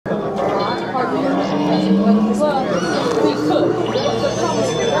Well, we could. The problem is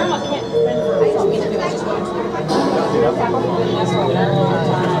Grandma can't defend herself.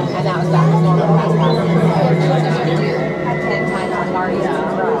 And that was back when normal fast passes. Had 10 times on Guardians in a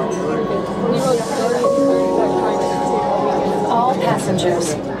row. All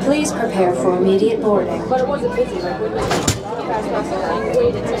passengers, please prepare for immediate boarding. But it wasn't busy. Like, we fast pass and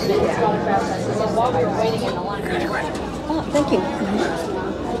waited 10 minutes, got a fast pass. So while we were waiting in the line. Oh, thank you.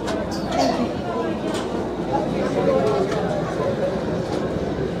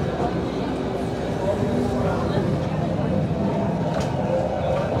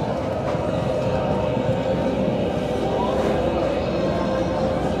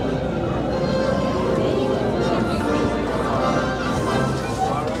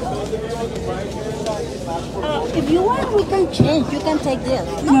 If you want, we can change. You can take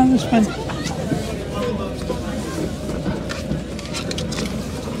this. No, that's fine.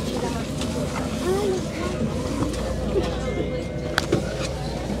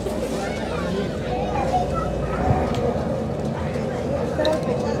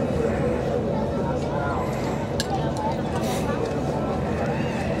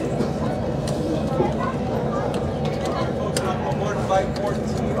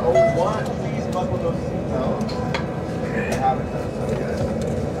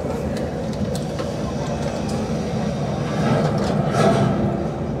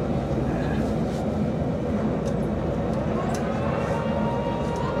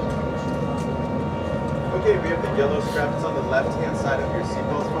 Okay, we have the yellow straps on the left-hand side of your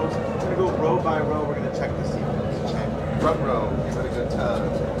seatbelts, folks. We're going to go row by row. We're going to check the seatbelts. Okay. Front row, give it a good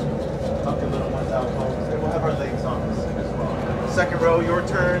tug. Tuck your little ones out, folks. And we'll have our legs on the seat as well. Second row, your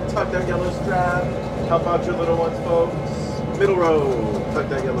turn. Tuck that yellow strap. Help out your little ones, folks. Middle row, tuck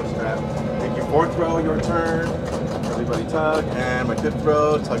that yellow strap. Thank you. Fourth row, your turn. Everybody tug. And my fifth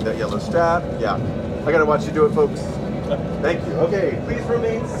row, tug that yellow strap. Yeah. I got to watch you do it, folks. Thank you. Okay, please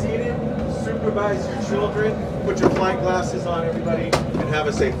remain seated. Supervise your children. Put your flight glasses on, everybody, and have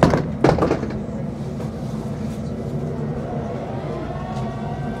a safe flight.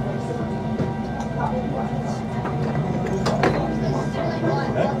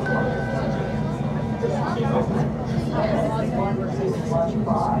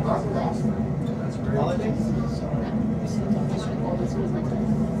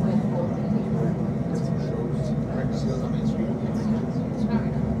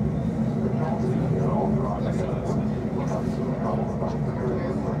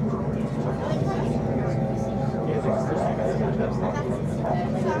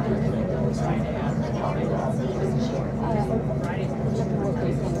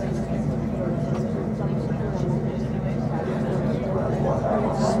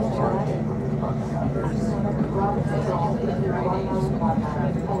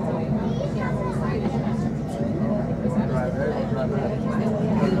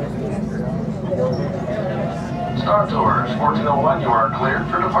 Star Tours, 1401, you are cleared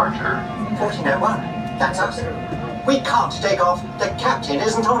for departure. 1401? That's us. We can't take off. The captain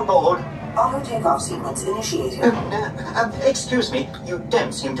isn't on board. Auto takeoff sequence initiated. Excuse me, you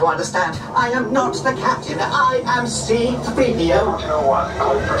don't seem to understand. I am not the captain. I am C-3PO. 1401,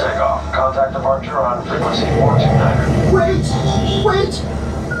 cleared for takeoff. Contact departure on frequency 429. Wait!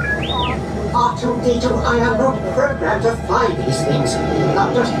 R2-D2, I am not programmed to fly these things.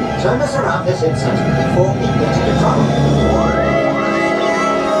 Now just turn us around this instant before we get into trouble.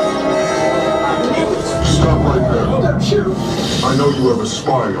 Stop right there. Don't shoot. I know you have a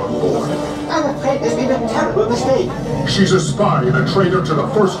spy on board. I'm afraid there's been a terrible mistake. She's a spy and a traitor to the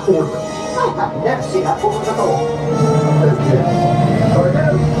First Order. I have never seen that woman before.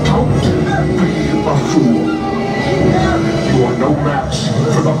 Don't be a fool. You are no match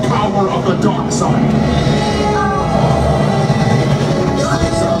for the power of the dark side.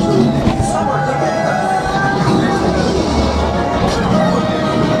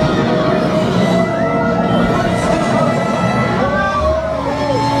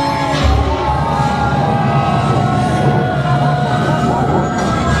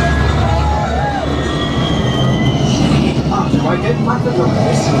 I didn't like the look of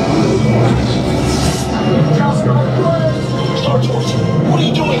this. Star Tours, what are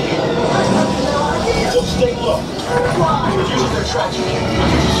you doing here? Don't stay low. They're using their traction gear. Put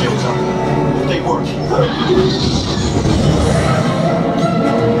your shields on. They work.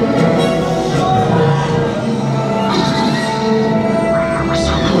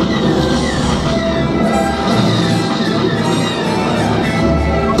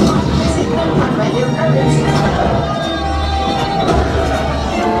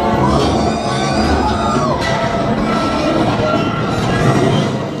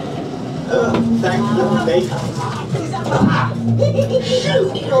 Thank you. They come.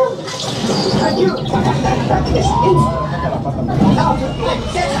 Shoot! And you! This now, get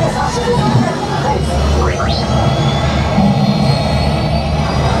this up!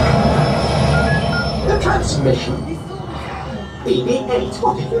 The transmission. BB-8,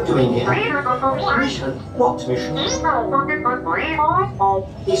 what are you doing here? Mission? What mission?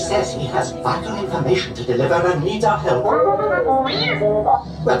 He says he has vital information to deliver and needs our help.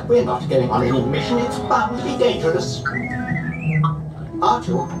 Well, we're not going on any mission. It's bound to be dangerous.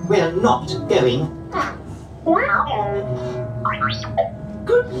 R2, we're not going.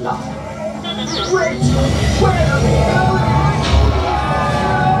 Good luck. Wait! Where are we going?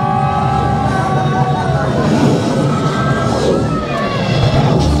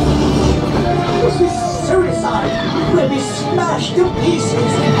 This is suicide! We'll be smashed to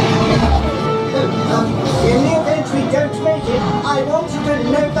pieces! In the event we don't make it, I want you to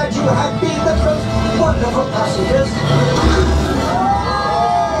know that you have been the most wonderful passengers.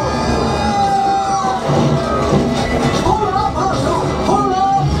 Pull up, Arthur! Pull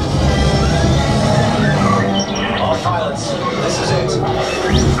up! All pilots, this is it.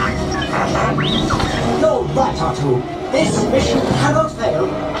 You're right, Arthur. This mission cannot fail.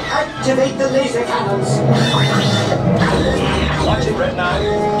 Activate the laser cannons. Watch it, Red 9.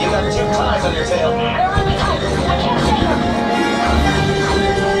 You got 2 claws on your tail.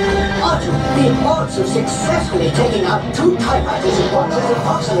 Arthur, the odds of successfully taking out 2 TIE fighters at once is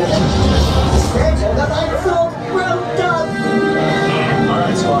approximately better than I thought. Well done!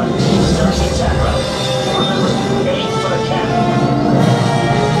 Alright, squad. Start the attack rally. Remember, aim for the cannon.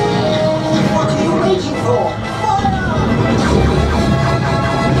 What are you waiting for?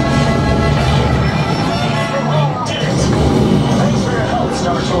 Thanks for your help,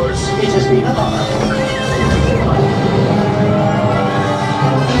 Star Tours. It has been a honor.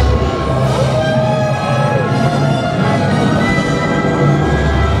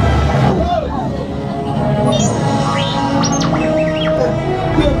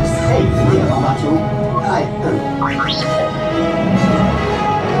 We'll be safe here, Amatu. I hope.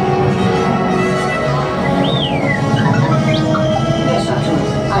 Yes, Atu.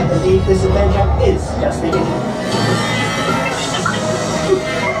 I believe this adventure is just beginning.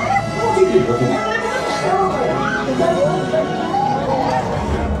 What are you looking at?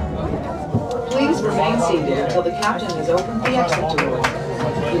 Please remain seated until the captain has opened the exit door.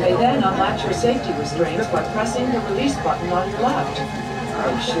 You may then unlatch your safety restraints by pressing the release button on your left.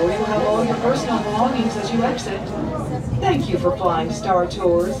 Make sure you have all your personal belongings as you exit. Thank you for flying Star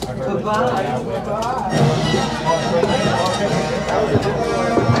Tours. Goodbye.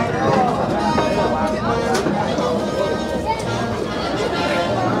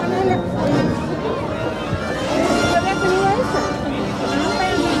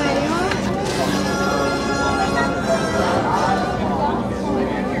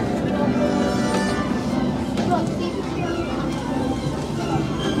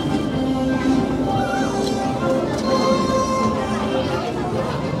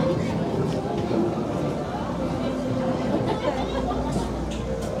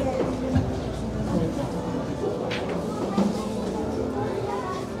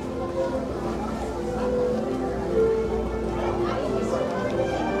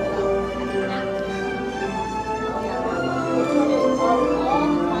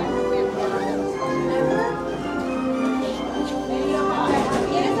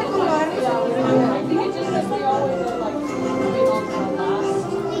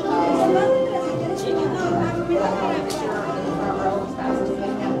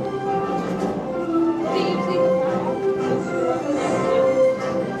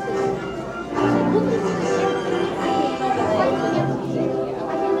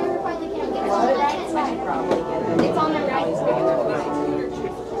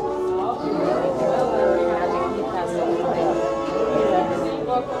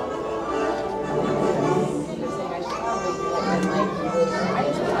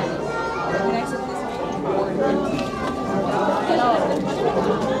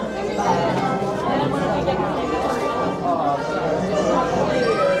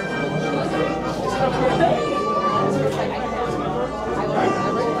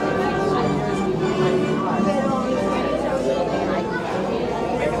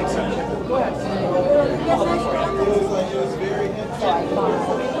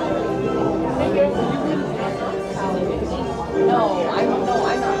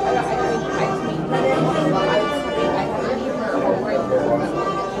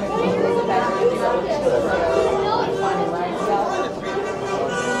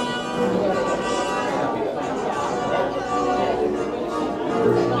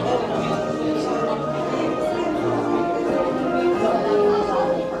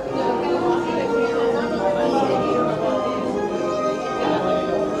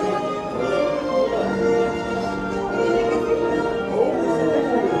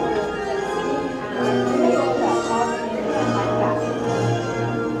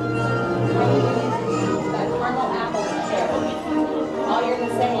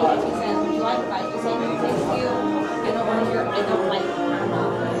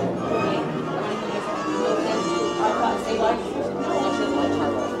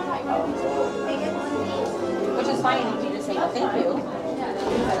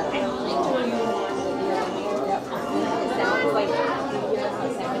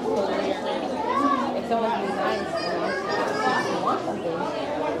 It's always been nice, you know, if you want something,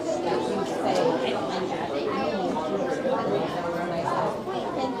 that you say, I don't like that.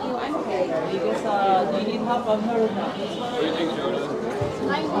 Thank you, I'm okay. You guys, do you need help on her? What do you think, Jordan?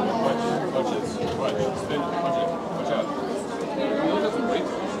 Watch it. Spin. Watch it. Watch out. You don't have to wait.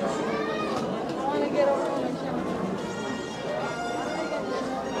 I want to get over on my channel.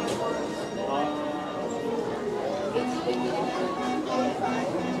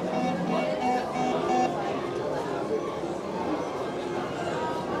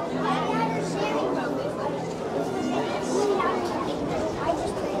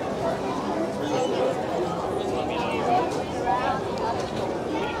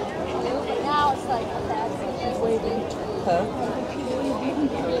 Now it's like she's waving. Huh?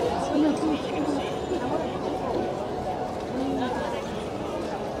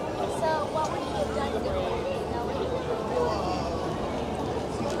 So what would you have done differently?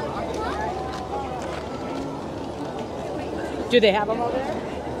 Do they have them over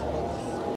there?